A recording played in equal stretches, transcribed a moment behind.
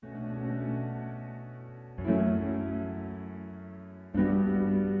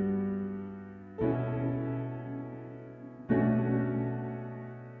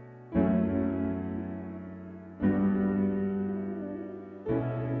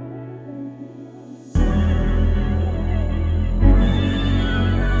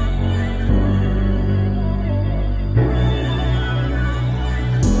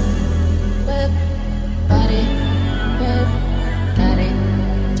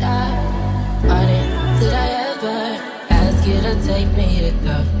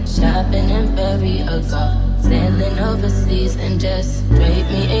ago. Sailing overseas and just drape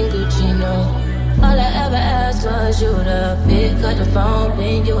me in Gucci, no. All I ever asked was you to pick up the phone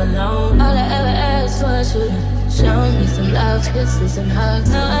when you alone. All I ever asked was you to show me some love, kisses and hugs.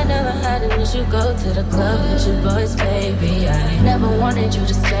 No, I never had an issue. Go to the club with your boys, baby. I never wanted you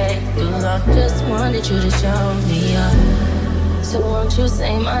to stay too long. Just wanted you to show me up. So won't you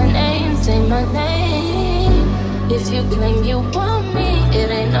say my name, say my name. If you claim you want me, it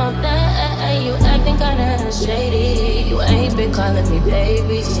ain't no that. You acting kinda shady. You ain't been calling me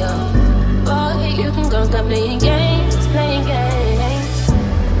baby, yo. Boy, you can go stop playing games, playing games.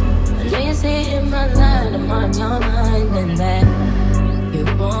 I know you see it in my line, I'm on your mind, and that you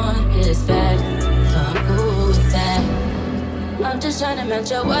want this back, so I'm cool with that. I'm just trying to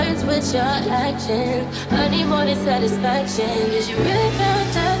match your words with your actions. I need more than satisfaction. Did you really feel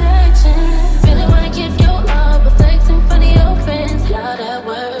that action? Really wanna give you all, but flex in front of your friends. How that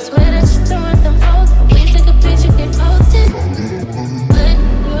works? Swear that you're throwing them posts. We take a picture, get posted. But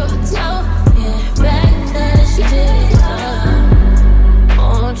you told me back that you did.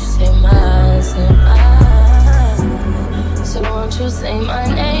 Won't you say mine, say mine? So won't you say my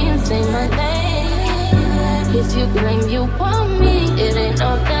name, say my name? If you claim you want me, it ain't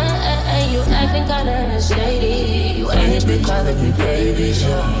no that. You acting kinda shady. You ain't been calling me baby,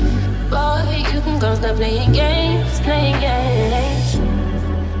 sure. Boy, you can go stop playing games.